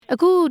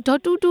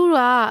အခုဒေါ်တူတူက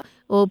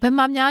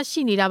ဘယ်မှာများ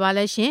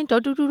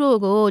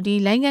ရှိနေတာပါလဲရှင်ဒေါ်တူတူတို့ကိုဒီ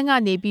လိုင်းကန်း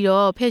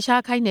ကနေပြီးတော့ဖယ်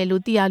ရှားခိုင်း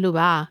တယ်လို့သိရလို့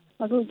ပါ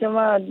အခုကျွန်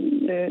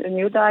မအ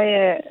မျိုးသား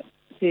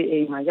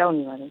ရဲ့ဒီအိမ်မှာ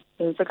ရောက်နေပါတယ်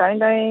စကို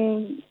င်းတို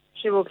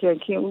င်းရှိဖို့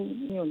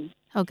ခင်ဦးမြို့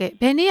ဟုတ်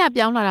ကဲ့ဘယ်နေ့က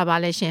ပြော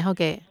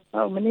င်းလာတာပါလဲရှင်ဟုတ်ကဲ့ဟု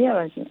တ်မနေ့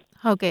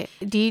ကပါရှင်ဟုတ်ကဲ့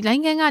ဒီ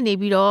လိုင်းကန်း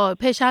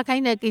ကနေပြီးတော့ဖယ်ရှား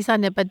ခိုင်းတဲ့ကိစ္စ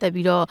နဲ့ပတ်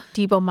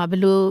သက်ပြီးတော့ဒီပုံမှာဘ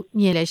ယ်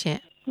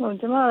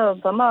လိုမြင်လဲရှင်ဟုတ်ကျွန်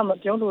မဘာမှမ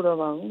ပြောလို့တော့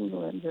ပါ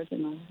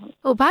ဘူးလို့ပြောချင်ပါတ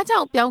ယ်ဘာကြော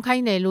င့်ပြောင်း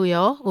ခိုင်း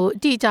တယ်လို့ရော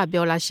အတိအကျ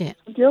ပြော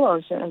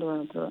လားရှင်ပြောပါဦးရှင်အဲ့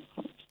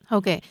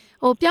လိုတော့ဟုတ်ကဲ့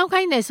ပြော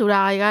င်းခိုင်းတယ်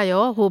ဆိုတာက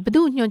ရောဘယ်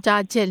သူ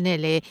ညွှန်ကြားချက်နဲ့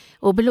လဲ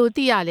ဘယ်လို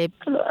သိ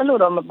ရလဲအဲ့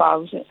လိုတော့မပါ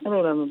ဘူးရှင်အဲ့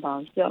လိုတော့မပါ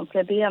ဘူးပြောင်း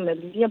ဖယ်ပေးရမယ်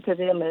လူကြီး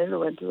ဖယ်ပေးရမယ်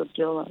လို့ပဲသူ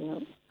ပြောပါ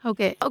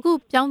တယ်ဟုတ်ကဲ့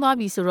အခုပြောင်းသွား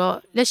ပြီဆိုတော့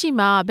လက်ရှိ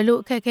မှာဘယ်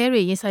လိုအခက်အခဲ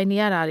တွေရင်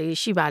ဆိုင်နေရတာ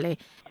တွေရှိပါလဲ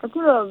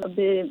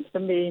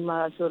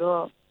အခုတော့ဒီမှာ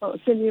ဆိုတော့အ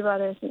ဆင်ပြေပါ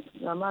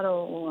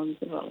တယ်ရှင်ဒါမှတော့မ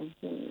ဖြစ်ပါ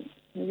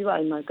ဘူးဒီဘ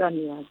က်မှာက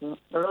နေရဆို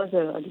တော့တော့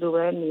ဆိုတော့ဒီလိုပဲ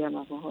နေ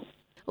ရမှာပေါ့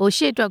ဟုတ်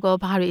ရှေ့အတွက်ကော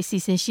ဘာတွေအစီ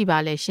အစဉ်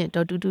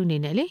ရှိပါလဲရှင်ဒေါ်တူတူအနေ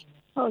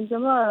နဲ့လေဟုတ်ကျွ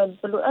န်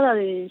မဘယ်လိုအဲ့ဒါ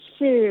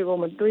တွေရှေ့ကို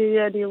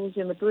မတွေးရသေးဘူးရှ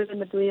င်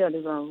မတွေးရ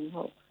သေးပါဘူးဟု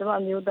တ်ကျွန်မ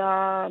အမျိုး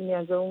သားအ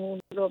များဆုံး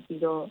လို့ပြီး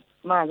တော့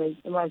မှပဲ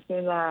ကျွန်မ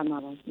စဉ်းစားရ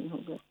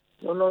မှာပါရှင်ဟုတ်ကဲ့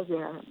လောလော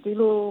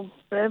ဆယ်ဒီလို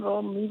ပဲ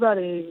ပေါ့မိ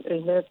ဘတွေအိ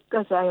မ်နဲ့က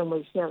တ်စားရုံ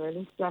မရှိ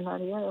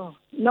ရပဲလေကျန်တာတွေ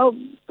ရောနောက်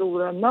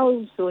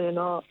ဆိုရင်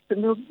တော့ဒီ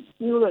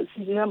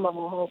မျိုးစီစဉ်ရမှာ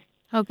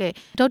မဟုတ်ဟုတ်ကဲ့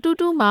ဒေါ်တူ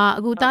တူ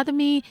မှာအခုသားသ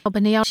မီးဘ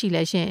ယ်နှယောက်ရှိ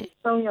လဲရှင်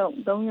3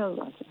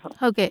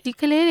ယောက်ပါရှင်ဟုတ်ကဲ့ဒီ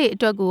ကလေးတွေအ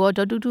တွက်ကိုရော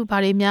ဒေါ်တူတူဘာ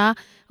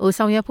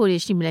တွေများဆောင်ရွက်ဖို့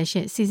တွေရှိ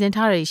မလဲရှင်စီစဉ်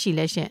ထားတာတွေ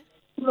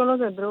ရှိလဲရှင်လော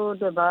လောဆယ်တို့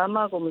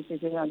အတွက်ဘာမှကို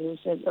မစီစဉ်ရသေး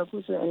ဘူးရှင်အခု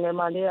ဆိုရင်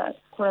ငယ်မလေးက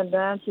9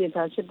တန်းဖြ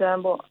ည့်ထား10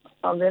တန်းပေါ့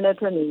အောင်တဲ့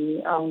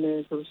နဲ့ထွက်နေအောင်လေ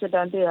ဆို10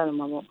တန်းတက်ရ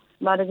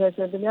မှာပေါ့မာတ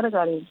ကယ်ဆိုတများတ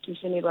ကာ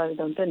တွေတူရှင်နေပါတယ်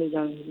တော့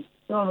တက်နေကြတယ်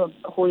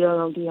ကျွန်တော်ဟို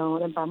ရောင်ဒီအောင်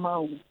လည်းဘာမှ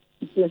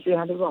အောင်ပြင်ဆင်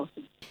ရသေးပါ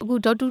ဘူးအခု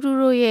ဒေါ်တူတူ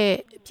တို့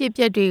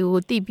ရဲ့ဖြစ်ပျက်တွေ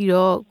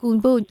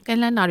ကိုသိပြီးတော့ကုဖို့က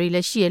မ်းလှမ်းတာတွေလ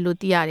ည်းရှိ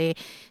ရလို့သိရ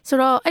တယ်ဆို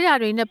တော့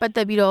အဲ့ဓာတွေနဲ့ပတ်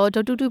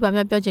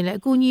သက်ပြီးတော့ဒေါ်တူတူဘာမှပြောချင်လဲအ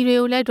ကူအညီတွေ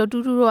ကိုလ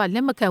ည်းဒေါ်တူတူတို့က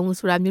လက်မခံ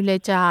ဘူးဆိုတာမျိုးလ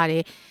ည်းကြားရ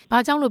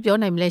တယ်ဘာကြောင့်လို့ပြော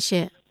နိုင်မလဲရှ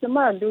င်ကျ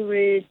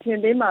မလူတွေ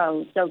ထင်သေးမှ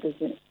ကြောက်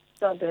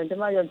တယ်ရှင်ကြောက်တယ်ကျ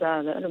မယော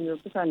က်ျားကလည်းအဲ့လို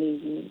မျိုးပတ်စံနေ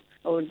ကြီး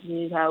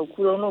ဒီဟာ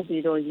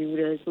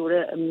ကိုခူလုံးလုပ်ပြီးတော့ယူတယ်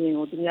ဆိုတဲ့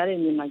အမြင်ကိုသူများ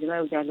တွေမြင်မှာကျ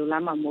မယောက်ျားလို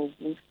လားမှမဟုတ်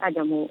ဘူးအဲ့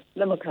ကြော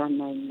င့်မို့လက်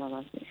မခံနိုင်ပါပါ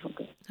ရှင်ဟုတ်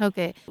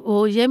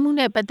ကဲ့ရဲမှု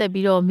နဲ့ပတ်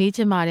သက်ပြီးတော့မေးချ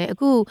င်ပါတယ်အ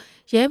ခု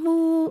ရဲ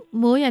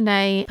မှုမိုးရ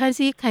နိုင်ဖန်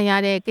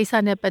ဆီးခံရ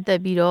တဲ့ကိစ္စနဲ့ပတ်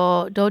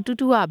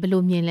သက်ပြီးတော့ဒေါ်တူတူက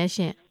ဘယ်လိုမြင်လဲရှ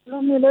င်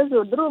ဘယ်လိုမြင်လဲ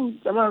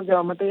ဆိုတို့ကျမ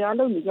ယောက်ျားမတ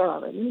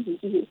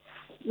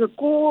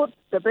ရားလုပ်နေကြတာပဲဒီကို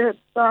တပ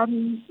ည့်တန်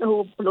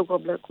ဘလော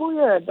ကဘလကို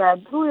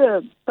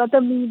ရတာသူရတသ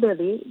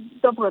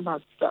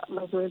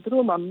မီးပဲလေတော့ဘာသာလာဆို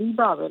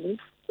ရင်တို့မှမိဘပဲလေ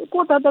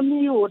ကိုတ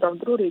သမီး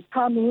ကိုတော့တို့တွေ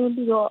ခါနေ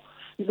ပြီးတော့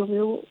ဒီ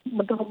လိုမျိုး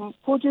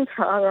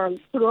မတော်ဖိုးချခါရ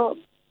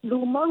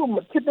ဆိုတော့လူမကိုမ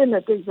ဖြစ်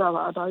တဲ့ကိစ္စ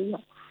ပါအသားကြီး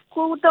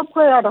ကိုတက်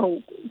ဖွဲ့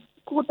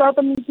ရတော့ကို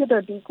တသ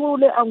မီးဖြစ်တဲ့ဒီ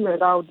ကိုလည်းအောင်နေ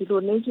တာကိုဒီလို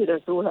နေကြ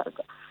တယ်ဆိုတာ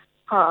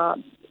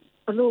ဟာ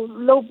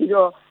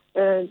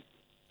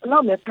ဘလို့လုပ်ပြီးတော့လော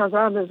က်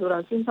နဲ့ခံစားရမယ်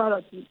ဆိုတာစဉ်းစား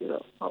တော့ကြ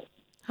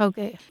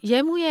ည့်ပြီးတော့ဟုတ်ကဲ့ရဲ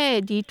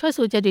မှုရဲ့ဒီထွက်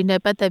ဆိုချက်တွေ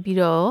နဲ့ပတ်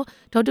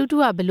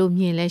သက်ပြီးတော့ဒေါ်တူတူကဘယ်လိုမြ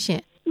င်လဲရှ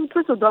င်ထွ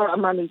က်ဆိုတော့အ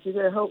မှန်လေးရှိ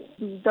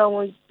တယ်ဟုတ်ဒီတောင်းဝ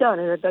င်ကြ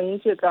တယ်တ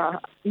ရင်ချစ်က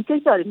ဒီကိစ္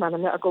စတွေမှ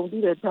လည်း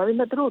အကုန်သိတယ်ဒါပေ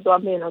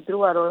မဲ့သူတို့သွားမ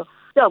င်းတော့သူတို့ကတော့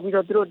ကြောက်ပြီး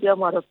တော့သူတို့တရား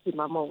မှတော့ပြင်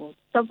မှာမဟုတ်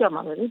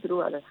ဘူးကြောက်ကြမှာပဲလေသူ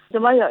တို့ကလ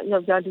ည်းကျမ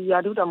ယောက်ျားဒီ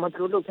ယာတုတော်မှသူ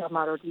တို့လုပ်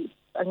ထားမှာတော့ဒီ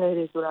အငယ်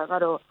တွေဆိုတာ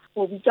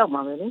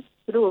ကတော့ပို့ပြီးကြောက်မှာပဲလေ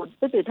သူတို့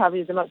တစ်တစ်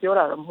ထားပြီးကျမပြော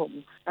တာတော့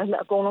မဟုတ်ဘူး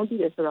အဲ့ဒါအကုန်လုံးသိ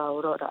တယ်ဆိုတာ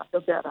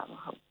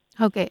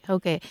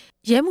ကိုတော့ဒါပြောပြတာပါဟုတ်ကဲ့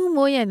ရဲ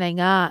မှုမိုးရ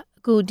နိုင်က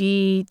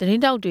အခုဒီသတင်း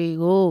တောက်တွေ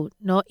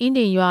ကိုအင်းတ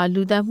င်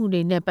ရွာလူသတ်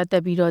မှုတွေနဲ့ပတ်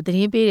သက်ပြီးတော့သ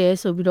တင်းပေးတယ်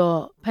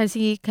ဆိုပြီးတော့ဖန်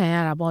ဆီးခံရ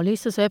တာပေါ့လေ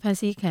ဆွဆွဲဖန်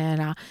ဆီးခံရ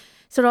တာ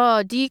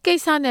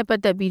ဆိုတော့ဒီကိစ္စနဲ့ပ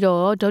တ်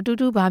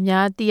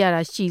သက်ပြီးတော့ဒေါ်တူတူဘာများသိရ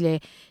တာ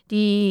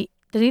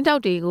ရှိလဲဒီသတင်း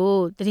တောက်တွေ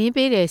ကိုသတင်း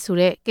ပေးတယ်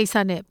ဆိုတဲ့ကိစ္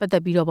စနဲ့ပတ်သ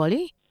က်ပြီးတော့ပေါ့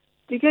လေ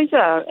ဒီကိစ္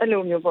စအဲ့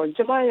လိုမျိုးပေါ့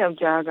ကျမယော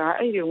က်ျားက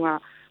အဲ့ဒီက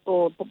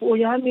ပပို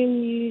ရမ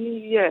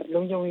င်းကြီးရဲ့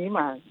လုံခြုံရေး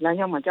မှာလ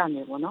မ်းကြောင်းမှာကြာ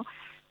နေပေါ့နော်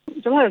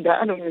ကျမယော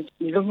က်ျားအဲ့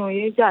လိုမျိုး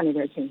လုံခြုံရေး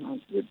ကြာနေတဲ့အချိန်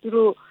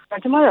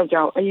မှာသူတို့ကျမ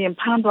ယောက်ျားကိုအ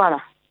ရင်ဖ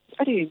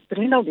မ်းသွားတာအဲ့ဒီသတ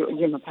င်းတော့ကို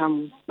အရင်မဖ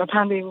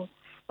မ်းသေး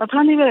ဘူးမ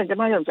ဖမ်း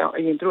သေးပဲကျမယောက်ျား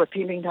ကိုအ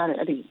ရင်သူတို့ထိန်းသိမ်းထား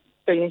တယ်အဲ့ဒီ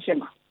တရင်ရှ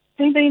င်းမှာ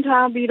ထိန်းသိမ်း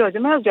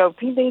ထားပြီးတော့ကျမယောက်ျား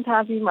ကိုထိန်းသိ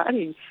မ်းထားပြီးမှ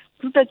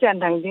အဲ့ဒီသူတက်ကြ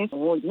နိုင်ခြင်း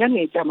ကိုည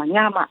နေကျမှ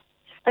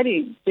ညမှအဲ့ဒီ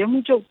ဒေ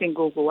မှုချုပ်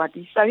တင်ကို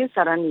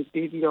ကဒီစာရွက်စာတမ်းတွေ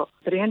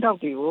ပေးပြီးတော့သတင်း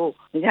တောက်တွေ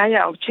ကိုည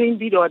ရအောင်ချ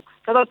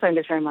င်းပြီးတော့သောက်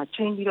ဆိုင်တဲ့ဆိုင်မှာချ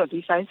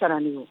င်းပြီးတော့ဒီစာရွက်စာတ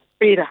မ်းတွေ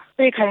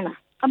ကိုပေးခိုင်းတာ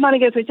အမှန်တ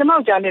ကယ်ဆိုကျ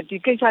မတို့နဲ့ဒီ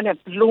ကိစ္စနဲ့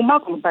လုံမ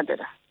ကုန်ပတ်တယ်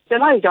ကျ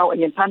မတို့ကြောင့်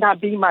အရင်ဖမ်း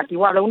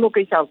ထားပြီးမှဒီဝလုံးတို့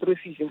ကိစ္စကိုသူတို့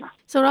စီ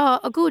စဉ်တာဆိုတော့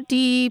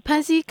အခုဒီဖ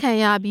မ်းဆီးခံ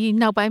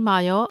ရပြီးနောက်ပိုင်း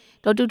မှာရော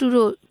ဒေါ်တူတူ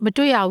တို့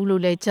မတွေ့ရ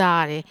ဘူးလို့လ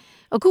ည်းကြားရ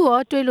တယ်အခု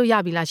ရောတွေ့လို့ရ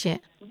ပြီလားရှင်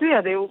တွေ့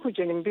ရတယ်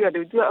အခုချိန်နေမတွေ့ရ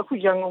သေးဘူးသူကအခု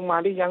ရန်ကုန်မှာ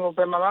လေရန်ကုန်ဘ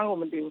ယ်မှာမှကို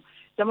မသိဘူး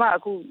ကျမအ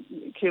ခု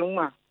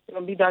ခင်ဦးမှာ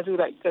မိ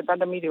သားစုလိုက်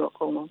တသမီးတွေ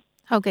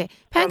အကုန်လုံးဟုတ်ကဲ့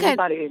ဖမ်း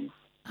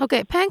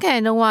ခံ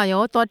တော့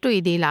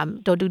ရောသွားတွေ့သေး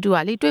လားဒေါ်တူတူက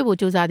လေတွေ့ဖို့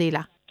ကြိုးစား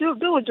သေးလား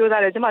တွေ့ဖို့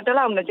ကြိုးစားတယ်ကျမ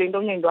တစ်လောက်နဲ့ချိန်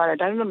သုံးချိန်သွားတယ်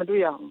ဒါပေမဲ့မတွေ့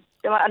ရအောင်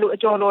ကျမအဲ့လိုအ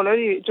ကျော်တော်လေး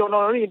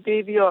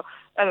တွေပေးပြီးတော့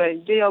အဲ့လို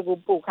တယောက်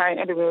ကိုပို့ခို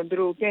င်းအဲ့လိုမျိုးသူ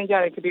တို့ကင်းကြ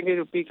တဲ့ကလေးလေး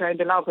တွေပေးခိုင်း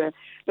တလောက်ပဲ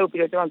လုပ်ပြီး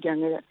တော့ကျ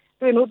မပြန်ခဲ့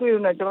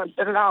တယ်တွေ့လို့နဲ့ကျ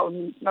မတစ်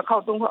လောက်နှစ်ခေါ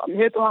က်သုံးခေါက်အ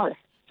မြဲသွားတယ်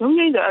ရုံး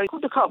ချင်းတော့ခု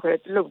တစ်ခေါက်ပဲ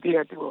လုပ်ပြီးတ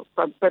ယ်သူ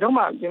ဘယ်တော့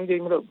မှရုံးချ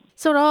င်းမလုပ်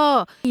ဆိုတော့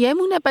ရဲ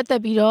မှုနဲ့ပတ်သ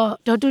က်ပြီးတော့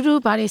ဒေါ်တူတူ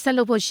ဘာတွေဆက်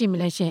လုပ်ဖို့ရှိမ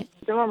လဲရှင်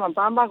ကျမမှ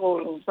ဘာမှကို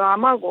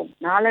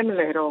နားလည်းမ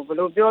လဲတော့ဘယ်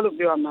လိုပြောလို့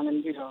ပြောရမှန်းလည်းမ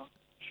သိတော့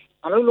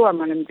ဘာလို့လုပ်ရ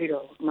မှန်းလည်းမသိ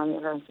တော့မှန်တ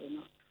ယ်အဲ့ဆို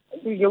တော့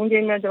ဒီရုံးချ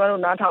င်းနဲ့ကျမ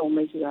တို့နားထောင်မ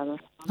ရှိတာပဲ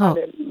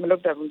မလု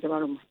ပ်တတ်ဘူးကျမ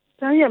တို့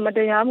တန်းရမတ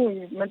ရား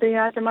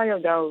ကျမယော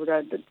က်ျားကိုတ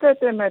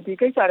က်မဲ့ဒီ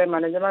ကိစ္စတွေမှာ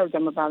လည်းကျမတို့ကြ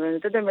မပါပဲ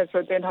တက်မဲ့ဆွဲ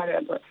တင်ထားတဲ့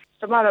အတွက်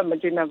ကျမတော့မ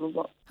ကျေနပ်ဘူး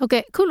ပေါ့ ဟုတ်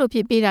ကဲ့အခုလိုဖြ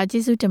စ်ပေးတာ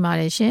ကျေးဇူးတင်ပါ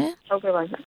တယ်ရှင် ဟုတ်ကဲ့ပါရှင်